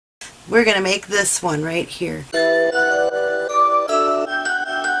we're going to make this one right here.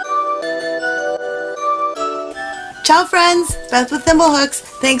 Ciao friends, Beth with ThimbleHooks.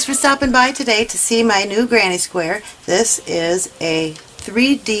 Thanks for stopping by today to see my new granny square. This is a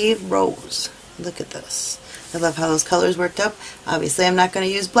 3D rose. Look at this. I love how those colors worked up. Obviously I'm not going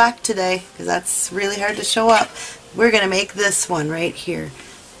to use black today because that's really hard to show up. We're going to make this one right here.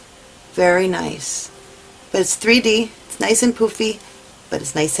 Very nice. But it's 3D. It's nice and poofy, but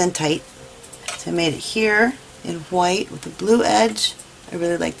it's nice and tight. So I made it here in white with a blue edge. I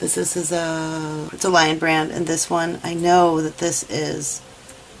really like this. This is it's a Lion brand, and this one, I know that this is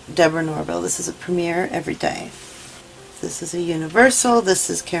Deborah Norville. This is a Premier Everyday. This is a Universal. This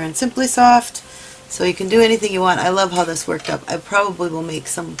is Karen Simply Soft. So you can do anything you want. I love how this worked up. I probably will make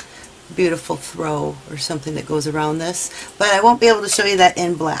some beautiful throw or something that goes around this, but I won't be able to show you that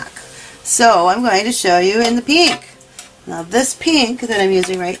in black. So I'm going to show you in the pink. Now this pink that I'm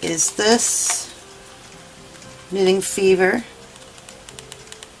using is this Knitting Fever.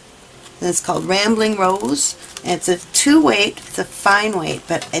 And it's called Rambling Rose, and it's a 2-weight, it's a fine weight,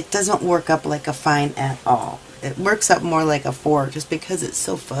 but it doesn't work up like a fine at all. It works up more like a 4 just because it's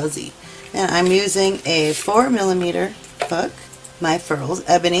so fuzzy. And I'm using a 4mm hook, my Furls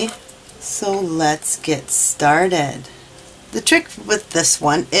Ebony. So let's get started. The trick with this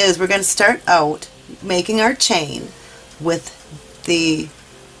one is we're going to start out making our chain with the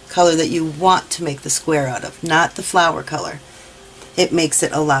color that you want to make the square out of, not the flower color. It makes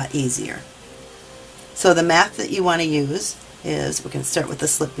it a lot easier. So the math that you want to use is, we're going to start with the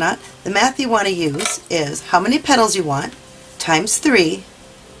slip knot. The math you want to use is how many petals you want times 3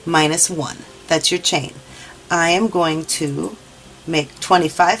 minus 1. That's your chain. I am going to make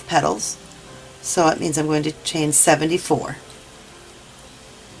 25 petals, so it means I'm going to chain 74.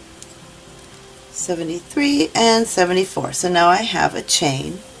 73 and 74. So now I have a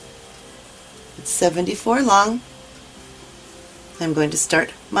chain. It's 74 long. I'm going to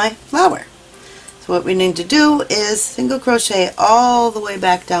start my flower. So what we need to do is single crochet all the way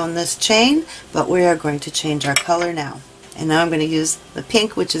back down this chain, but we are going to change our color now. And now I'm going to use the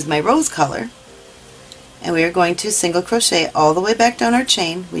pink, which is my rose color, and we are going to single crochet all the way back down our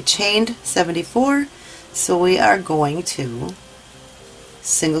chain. We chained 74, so we are going to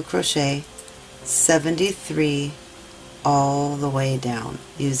single crochet 73 all the way down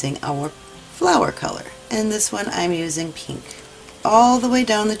using our flower color. And this one I'm using pink. All the way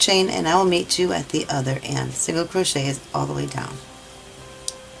down the chain, and I will meet you at the other end. Single crochet is all the way down.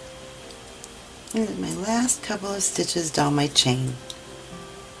 And my last couple of stitches down my chain.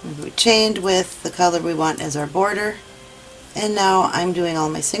 We chained with the color we want as our border, and now I'm doing all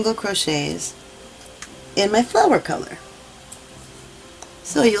my single crochets in my flower color.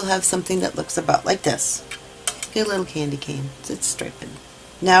 So you'll have something that looks about like this. Get a little candy cane. It's striped.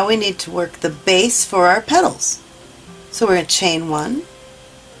 Now we need to work the base for our petals. So we're going to chain 1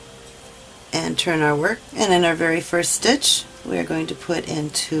 and turn our work, and in our very first stitch we are going to put in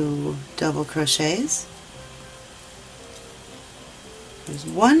 2 double crochets. There's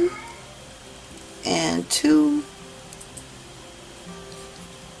 1 and 2,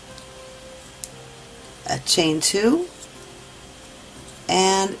 a chain 2,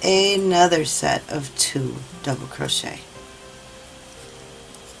 and another set of 2 double crochet.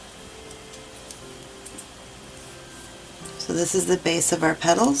 So this is the base of our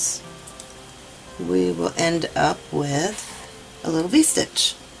petals. We will end up with a little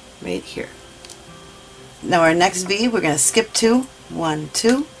V-stitch right here. Now our next V, we're going to skip 2, 1,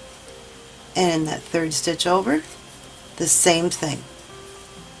 2, and in that third stitch over, the same thing.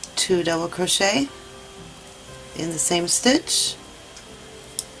 2 double crochet in the same stitch,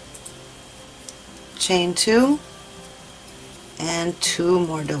 chain 2, and 2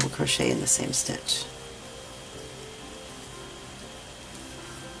 more double crochet in the same stitch.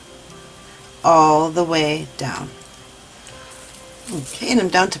 All the way down. Okay, and I'm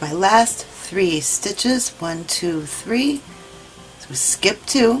down to my last 3 stitches. 1, 2, 3. So we skip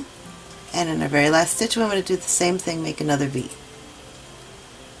 2, and in our very last stitch I'm going to do the same thing, make another V.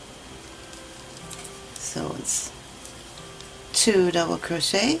 So it's 2 double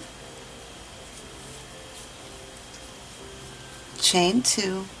crochet, chain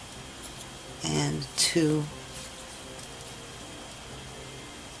 2, and 2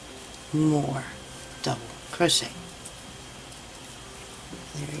 more double crochet.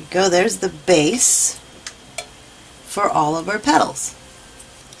 There you go. There's the base for all of our petals.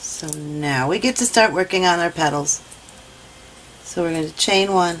 So now we get to start working on our petals. So we're going to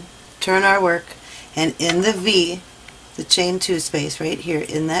chain 1, turn our work, and in the V, the chain 2 space right here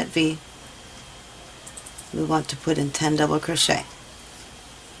in that V, we want to put in 10 double crochet.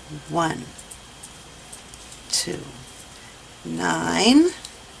 1, 2, 9,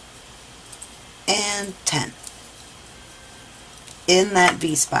 and 10 in that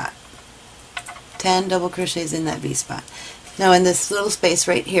V spot. 10 double crochets in that V spot. Now in this little space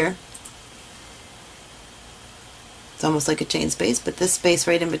right here, it's almost like a chain space, but this space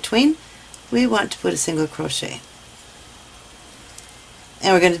right in between, we want to put a single crochet.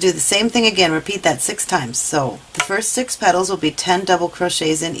 And we're going to do the same thing again, repeat that 6 times. So the first 6 petals will be 10 double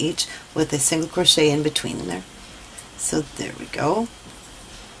crochets in each with a single crochet in between there. So there we go.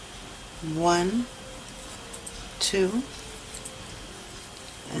 1, 2,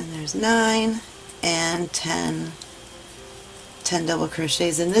 and there's 9 and 10 double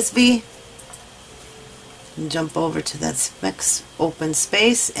crochets in this V, and jump over to that next open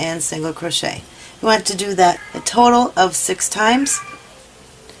space and single crochet. You want to do that a total of 6 times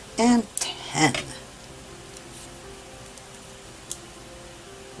and 10. There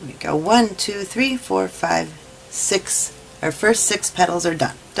we go. 1, 2, 3, 4, 5, 6. Our first 6 petals are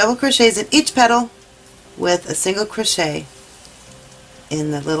done. Double crochets in each petal with a single crochet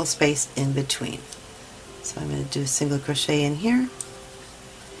in the little space in between. So I'm going to do a single crochet in here.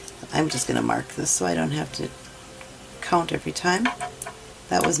 I'm just going to mark this so I don't have to count every time.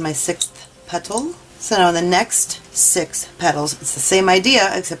 That was my 6th petal. So now in the next 6 petals, it's the same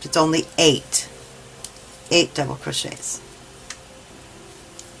idea except it's only 8. 8 double crochets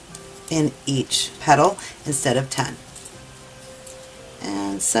in each petal instead of 10.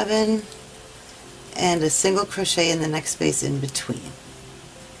 And 7, and a single crochet in the next space in between.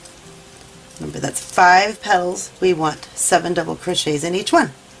 Remember, that's 5 petals. We want 7 double crochets in each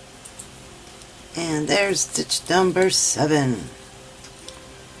one. And there's stitch number 7.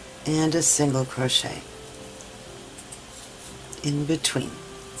 And a single crochet in between.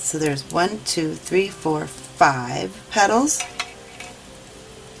 So there's 1, 2, 3, 4, 5 petals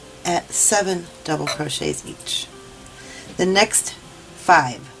at 7 double crochets each. The next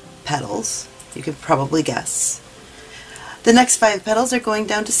 5 petals, you can probably guess, the next 5 petals are going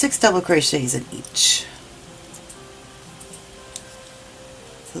down to 6 double crochets in each.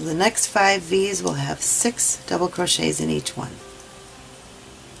 So the next 5 V's will have 6 double crochets in each one.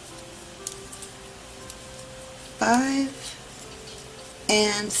 5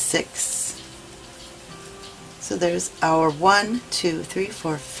 and 6. So there's our 1, 2, 3,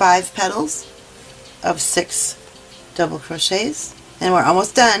 4, 5 petals of 6 double crochets, and we're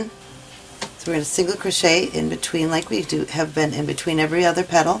almost done. So we're going to single crochet in between like we have been in between every other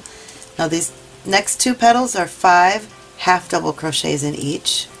petal. Now these next 2 petals are 5 half double crochets in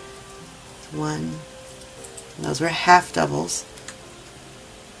each. 1, and those were half doubles.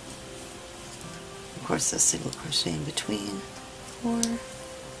 Of course, a single crochet in between. 4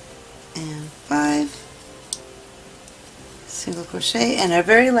 and 5. Single crochet, and our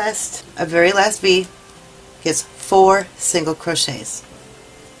very last V gets 4 single crochets.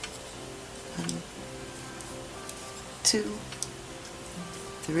 1, 2,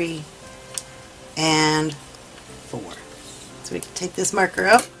 3, and 4. So we can take this marker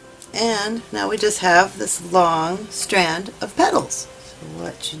out, and now we just have this long strand of petals. So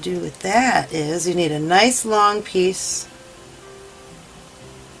what you do with that is you need a nice long piece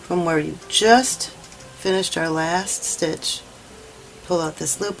from where you just finished our last stitch. Pull out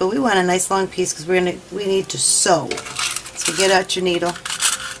this loop, but we want a nice long piece because we need to sew. So get out your needle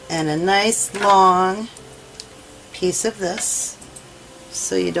and a nice long piece of this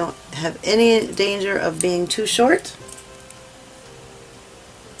so you don't have any danger of being too short,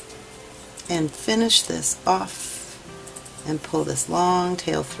 and finish this off and pull this long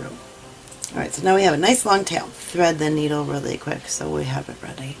tail through. Alright, so now we have a nice long tail. Thread the needle really quick so we have it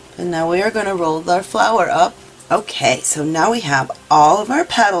ready. And now we are going to roll our flower up. Okay, so now we have all of our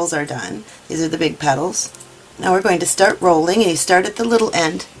petals are done. These are the big petals. Now we're going to start rolling, and you start at the little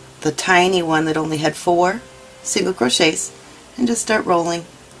end, the tiny one that only had 4 single crochets, and just start rolling,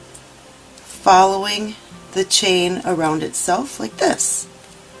 following the chain around itself like this.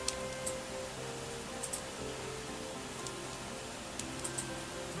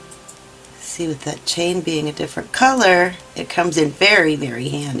 See, with that chain being a different color, it comes in very, very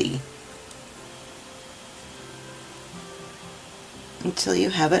handy. Until you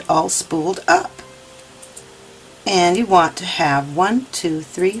have it all spooled up. And you want to have 1, 2,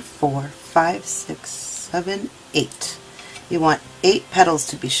 3, 4, 5, 6, 7, 8. You want 8 petals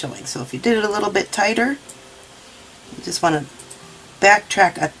to be showing. So if you did it a little bit tighter, you just want to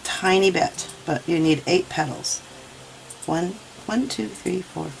backtrack a tiny bit, but you need 8 petals. 1, 2, 3,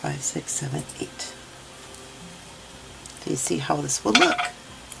 4, 5, 6, 7, 8. Do you see how this will look?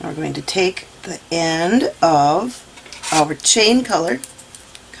 And we're going to take the end of our chain color,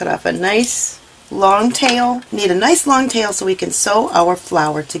 cut off a nice long tail. Need a nice long tail so we can sew our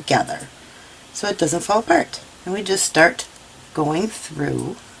flower together so it doesn't fall apart. And we just start going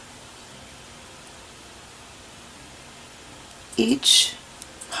through each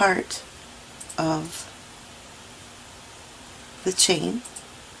part of the chain.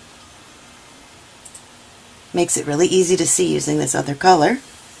 Makes it really easy to see using this other color.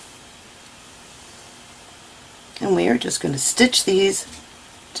 And we are just going to stitch these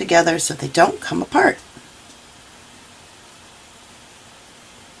together so they don't come apart.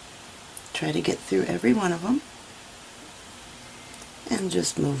 Try to get through every one of them. And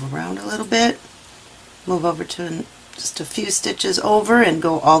just move around a little bit. Move over to just a few stitches over and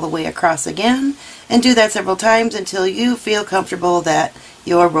go all the way across again. And do that several times until you feel comfortable that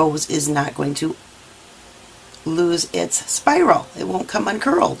your rose is not going to lose its spiral. It won't come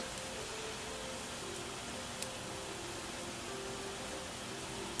uncurled.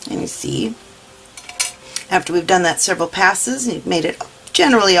 And you see, after we've done that several passes and you've made it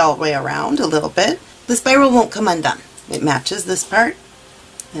generally all the way around a little bit, the spiral won't come undone. It matches this part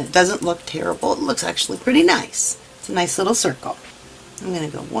and it doesn't look terrible. It looks actually pretty nice. It's a nice little circle. I'm going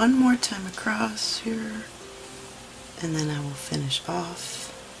to go one more time across here and then I will finish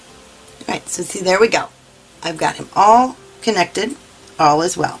off. Alright, so see, there we go. I've got him all connected, all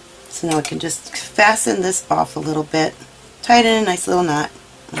is well. So now I can just fasten this off a little bit, tie it in a nice little knot.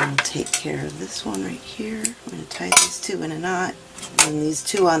 I'll take care of this one right here. I'm going to tie these two in a knot, and these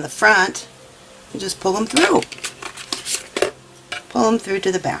two on the front, and just pull them through. Pull them through to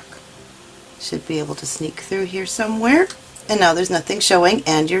the back. Should be able to sneak through here somewhere. And now there's nothing showing,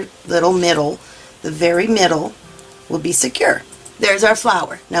 and your little middle, the very middle, will be secure. There's our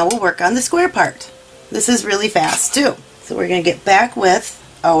flower. Now we'll work on the square part. This is really fast too. So we're going to get back with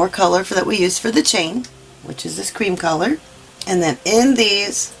our color that we used for the chain, which is this cream color. And then in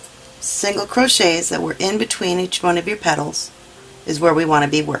these single crochets that were in between each one of your petals is where we want to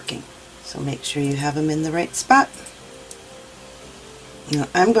be working. So make sure you have them in the right spot. Now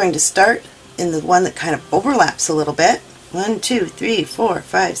I'm going to start in the one that kind of overlaps a little bit. 1, 2, 3, 4,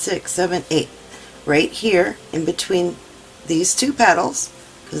 5, 6, 7, 8. Right here in between these two petals,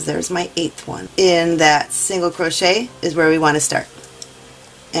 because there's my 8th one. In that single crochet is where we want to start.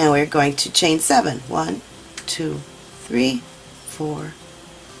 And we're going to chain 7. 1, 2, 3, 4,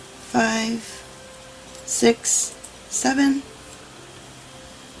 5, 6, 7.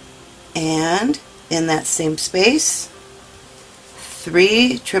 And in that same space,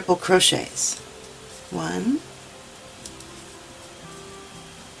 3 triple crochets. 1,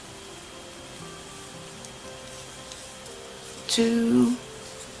 2,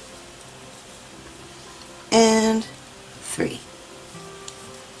 and 3.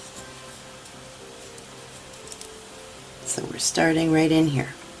 So we're starting right in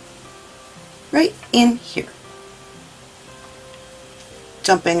here. Right in here.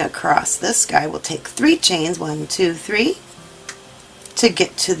 Jumping across this guy, we'll take 3 chains, 1, 2, 3, to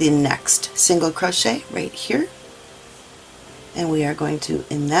get to the next single crochet right here. And we are going to,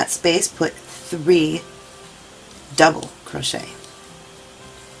 in that space, put 3 double crochet.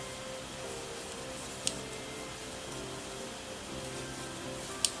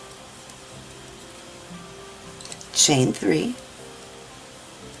 Chain 3,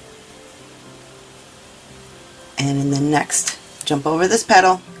 and in the next, jump over this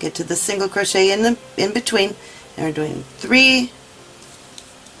petal, get to the single crochet in between, and we're doing 3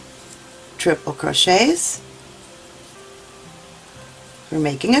 triple crochets. We're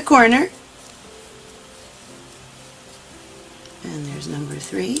making a corner, and there's number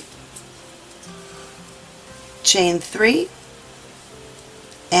 3. Chain 3,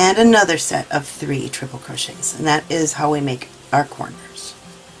 and another set of 3 triple crochets, and that is how we make our corners.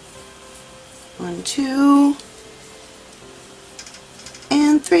 1, 2,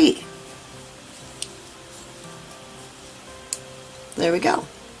 and 3. There we go.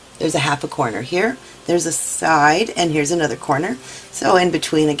 There's a half a corner here, there's a side, and here's another corner. So in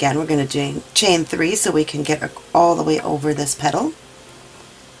between, again, we're going to chain 3 so we can get all the way over this petal.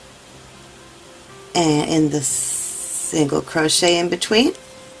 And in the single crochet in between,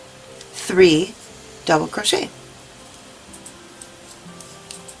 3 double crochet.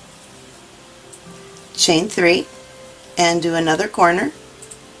 Chain 3 and do another corner,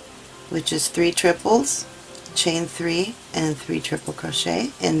 which is 3 triples, chain 3 and 3 triple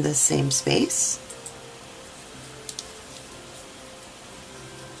crochet in the same space.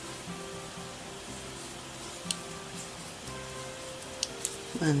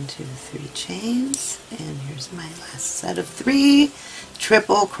 One, 2, 3 chains, and here's my last set of 3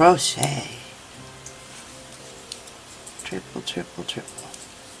 triple crochet. Triple, triple, triple.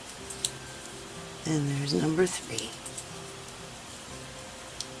 And there's number 3.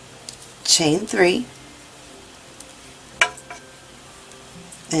 Chain 3,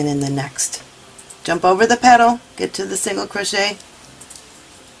 and in the next, jump over the petal, get to the single crochet,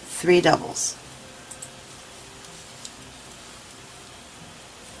 3 doubles.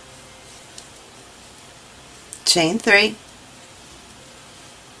 Chain 3,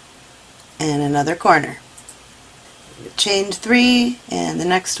 and another corner. Chain 3, and the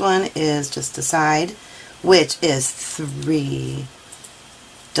next one is just a side, which is 3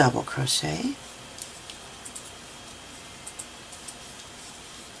 double crochet,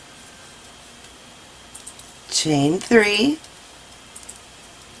 chain 3,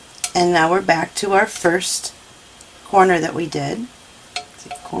 and now we're back to our first corner that we did. So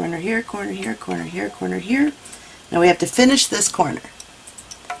corner here, corner here, corner here, corner here. Now we have to finish this corner.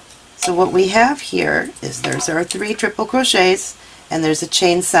 So what we have here is there's our 3 triple crochets, and there's a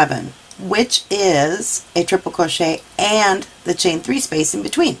chain 7, which is a triple crochet and the chain 3 space in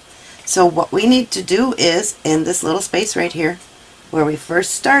between. So what we need to do is, in this little space right here where we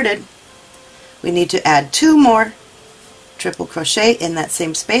first started, we need to add 2 more triple crochet in that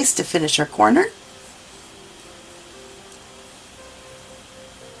same space to finish our corner.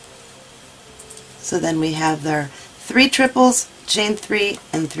 So then we have our 3 triples, chain 3,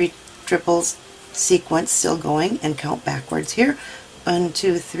 and 3 triples sequence still going, and count backwards here. 1,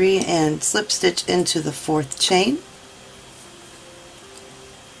 2, 3, and slip stitch into the 4th chain.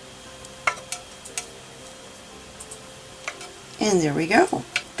 And there we go.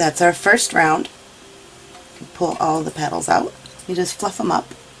 That's our first round. You can pull all the petals out. You just fluff them up.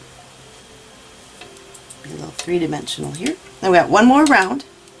 Be a little 3-dimensional here. Now we got one more round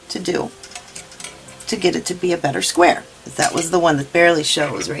to do to get it to be a better square. That was the one that barely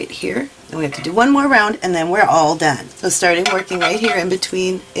shows right here. Then we have to do one more round, and then we're all done. So starting working right here in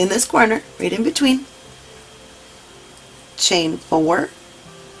between, in this corner, right in between, chain 4,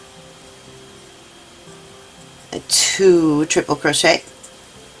 2 triple crochet,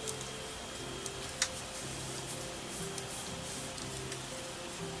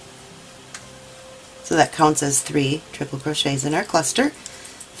 so that counts as 3 triple crochets in our cluster,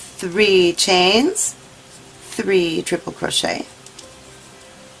 3 chains, 3 triple crochet,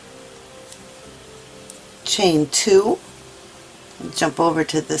 chain 2, and jump over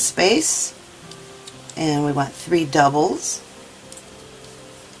to this space, and we want 3 doubles,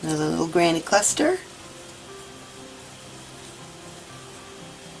 another little granny cluster,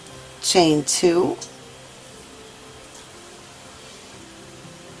 chain 2,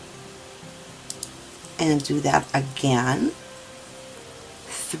 and do that again,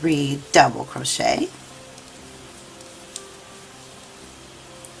 3 double crochet,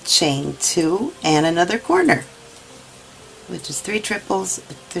 chain 2, and another corner, which is 3 triples,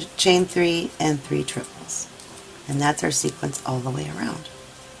 chain 3, and 3 triples. And that's our sequence all the way around.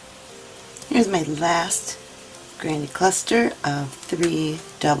 Here's my last granny cluster of 3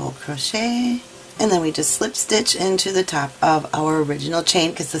 double crochet, and then we just slip stitch into the top of our original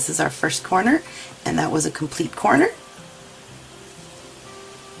chain, because this is our first corner, and that was a complete corner.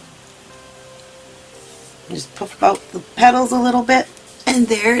 Just puff out the petals a little bit, and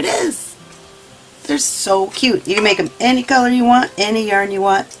there it is. They're so cute. You can make them any color you want, any yarn you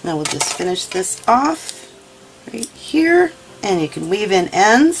want. Now we'll just finish this off right here, and you can weave in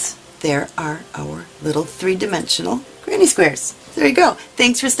ends. There are our little 3-dimensional granny squares. There you go.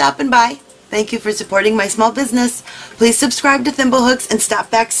 Thanks for stopping by. Thank you for supporting my small business. Please subscribe to ThimbleHooks and stop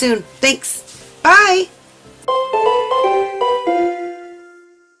back soon. Thanks. Bye.